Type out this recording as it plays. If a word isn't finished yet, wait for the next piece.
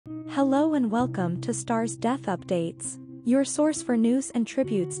Hello and welcome to Star's Death Updates, your source for news and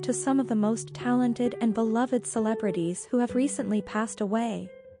tributes to some of the most talented and beloved celebrities who have recently passed away.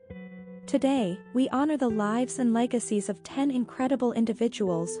 Today, we honor the lives and legacies of 10 incredible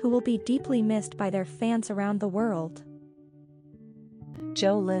individuals who will be deeply missed by their fans around the world.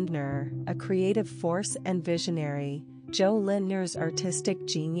 Joe Lindner, a creative force and visionary, Joe Lindner's artistic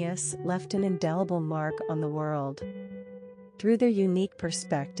genius left an indelible mark on the world. Through their unique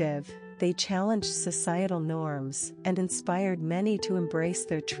perspective, they challenged societal norms and inspired many to embrace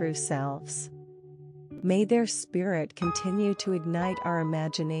their true selves. May their spirit continue to ignite our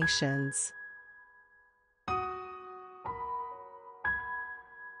imaginations.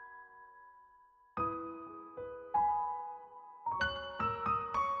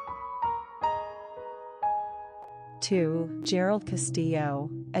 Gerald Castillo,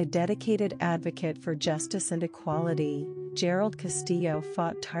 a dedicated advocate for justice and equality, Gerald Castillo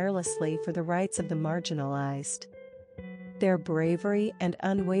fought tirelessly for the rights of the marginalized. Their bravery and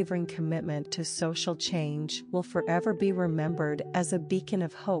unwavering commitment to social change will forever be remembered as a beacon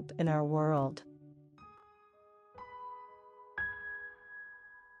of hope in our world.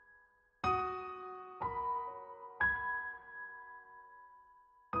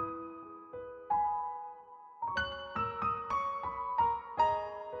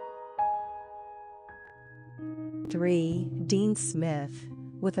 Dean Smith.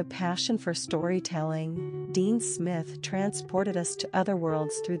 With a passion for storytelling, Dean Smith transported us to other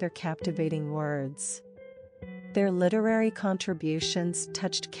worlds through their captivating words. Their literary contributions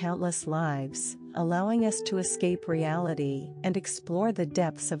touched countless lives, allowing us to escape reality and explore the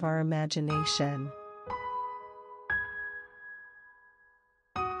depths of our imagination.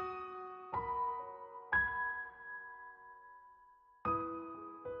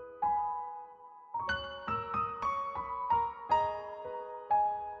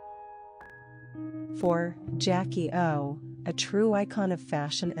 Jacky Oh, a true icon of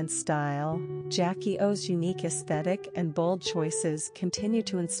fashion and style, Jacky Oh's unique aesthetic and bold choices continue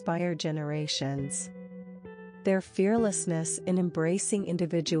to inspire generations. Their fearlessness in embracing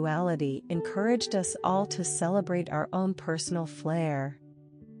individuality encouraged us all to celebrate our own personal flair.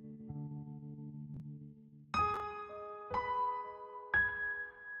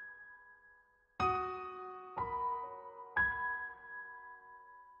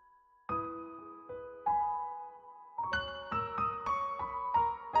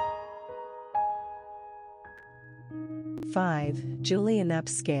 Julian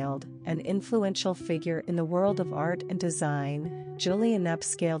Upscaled, an influential figure in the world of art and design, Julian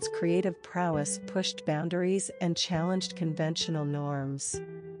Upscaled's creative prowess pushed boundaries and challenged conventional norms.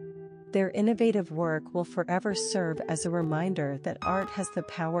 Their innovative work will forever serve as a reminder that art has the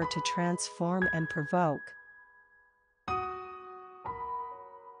power to transform and provoke.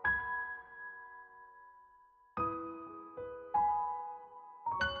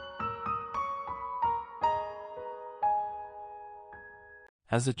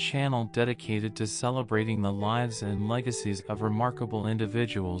 As a channel dedicated to celebrating the lives and legacies of remarkable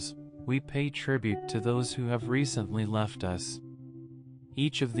individuals, we pay tribute to those who have recently left us.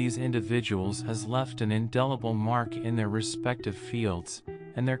 Each of these individuals has left an indelible mark in their respective fields,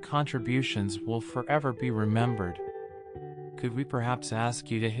 and their contributions will forever be remembered. Could we perhaps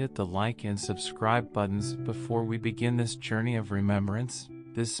ask you to hit the like and subscribe buttons before we begin this journey of remembrance?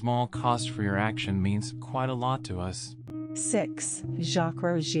 This small cost for your action means quite a lot to us. Jacques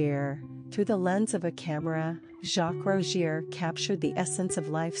Rogier. Through the lens of a camera, Jacques Rogier captured the essence of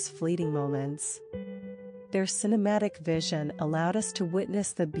life's fleeting moments. Their cinematic vision allowed us to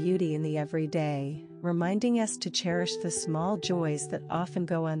witness the beauty in the everyday, reminding us to cherish the small joys that often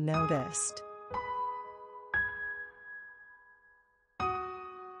go unnoticed.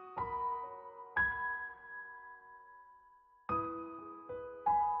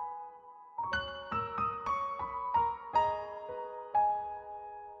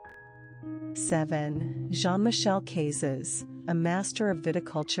 Jean-Michel Cazes. A master of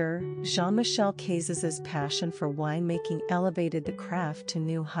viticulture, Jean-Michel Cazes' passion for winemaking elevated the craft to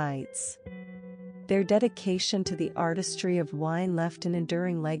new heights. Their dedication to the artistry of wine left an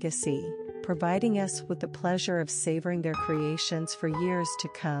enduring legacy, providing us with the pleasure of savoring their creations for years to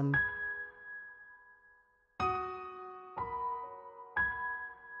come.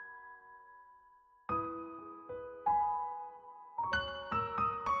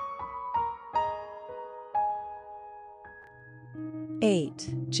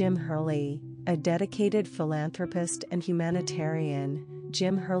 Jim Hurley. A dedicated philanthropist and humanitarian,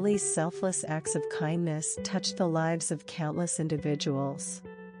 Jim Hurley's selfless acts of kindness touched the lives of countless individuals.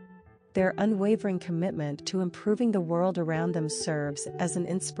 Their unwavering commitment to improving the world around them serves as an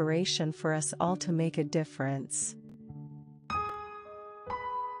inspiration for us all to make a difference.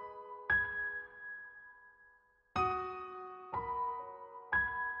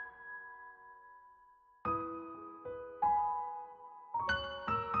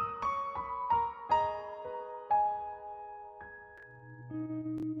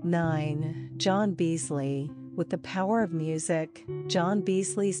 Nine. John Beasley. With the power of music, John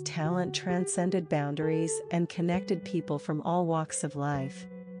Beasley's talent transcended boundaries and connected people from all walks of life.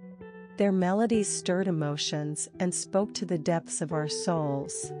 Their melodies stirred emotions and spoke to the depths of our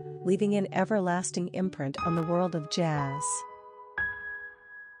souls, leaving an everlasting imprint on the world of jazz.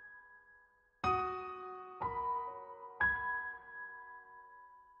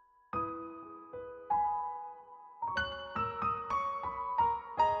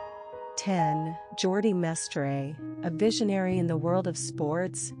 Jordi Mestre. A visionary in the world of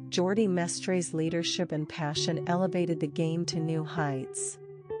sports, Jordi Mestre's leadership and passion elevated the game to new heights.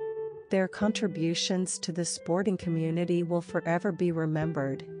 Their contributions to the sporting community will forever be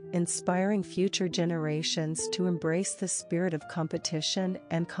remembered, inspiring future generations to embrace the spirit of competition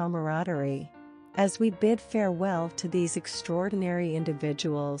and camaraderie. As we bid farewell to these extraordinary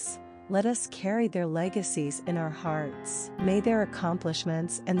individuals, let us carry their legacies in our hearts. May their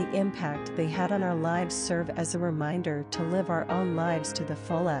accomplishments and the impact they had on our lives serve as a reminder to live our own lives to the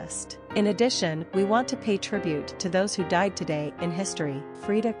fullest. In addition, we want to pay tribute to those who died today in history.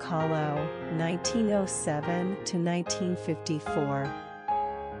 Frida Kahlo, 1907 to 1954.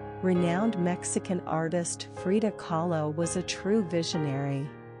 Renowned Mexican artist Frida Kahlo was a true visionary.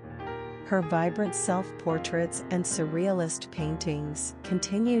 Her vibrant self-portraits and surrealist paintings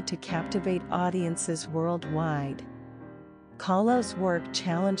continue to captivate audiences worldwide. Kahlo's work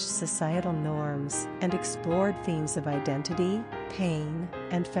challenged societal norms and explored themes of identity, pain,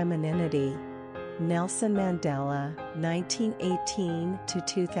 and femininity. Nelson Mandela, 1918 to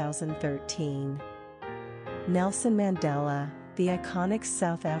 2013. Nelson Mandela, the iconic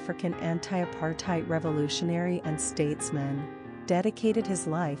South African anti-apartheid revolutionary and statesman, dedicated his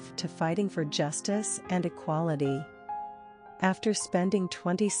life to fighting for justice and equality. After spending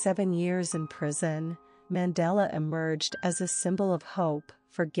 27 years in prison, Mandela emerged as a symbol of hope,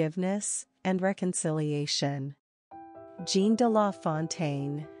 forgiveness, and reconciliation. Jean de La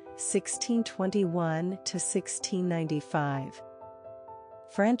Fontaine, 1621 to 1695.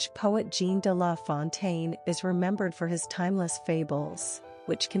 French poet Jean de La Fontaine is remembered for his timeless fables,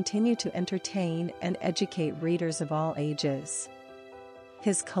 which continue to entertain and educate readers of all ages.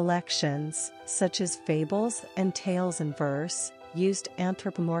 His collections, such as Fables and Tales in Verse, used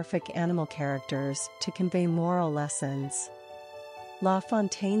anthropomorphic animal characters to convey moral lessons. La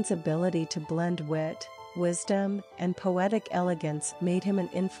Fontaine's ability to blend wit, wisdom, and poetic elegance made him an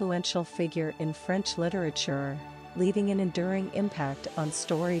influential figure in French literature, leaving an enduring impact on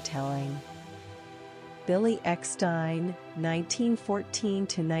storytelling. Billy Eckstine, 1914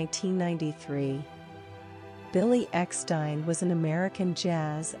 to 1993. Billy Eckstine was an American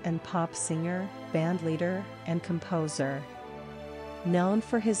jazz and pop singer, bandleader, and composer. Known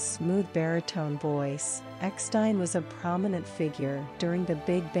for his smooth baritone voice, Eckstine was a prominent figure during the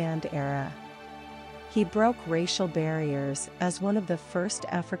big band era. He broke racial barriers as one of the first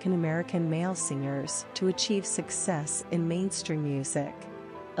African-American male singers to achieve success in mainstream music.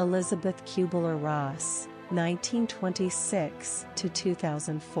 Elizabeth Kubler-Ross, 1926 to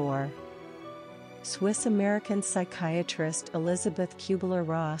 2004. Swiss-American psychiatrist Elizabeth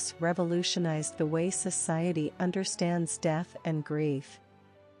Kubler-Ross revolutionized the way society understands death and grief.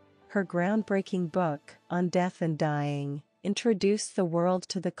 Her groundbreaking book, On Death and Dying, introduced the world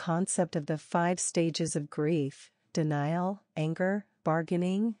to the concept of the 5 stages of grief: denial, anger,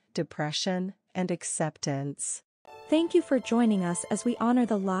 bargaining, depression, and acceptance. Thank you for joining us as we honor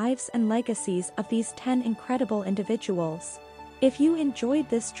the lives and legacies of these 10 incredible individuals. If you enjoyed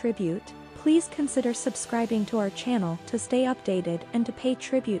this tribute, please consider subscribing to our channel to stay updated and to pay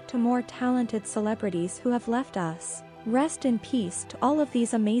tribute to more talented celebrities who have left us. Rest in peace to all of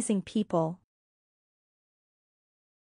these amazing people.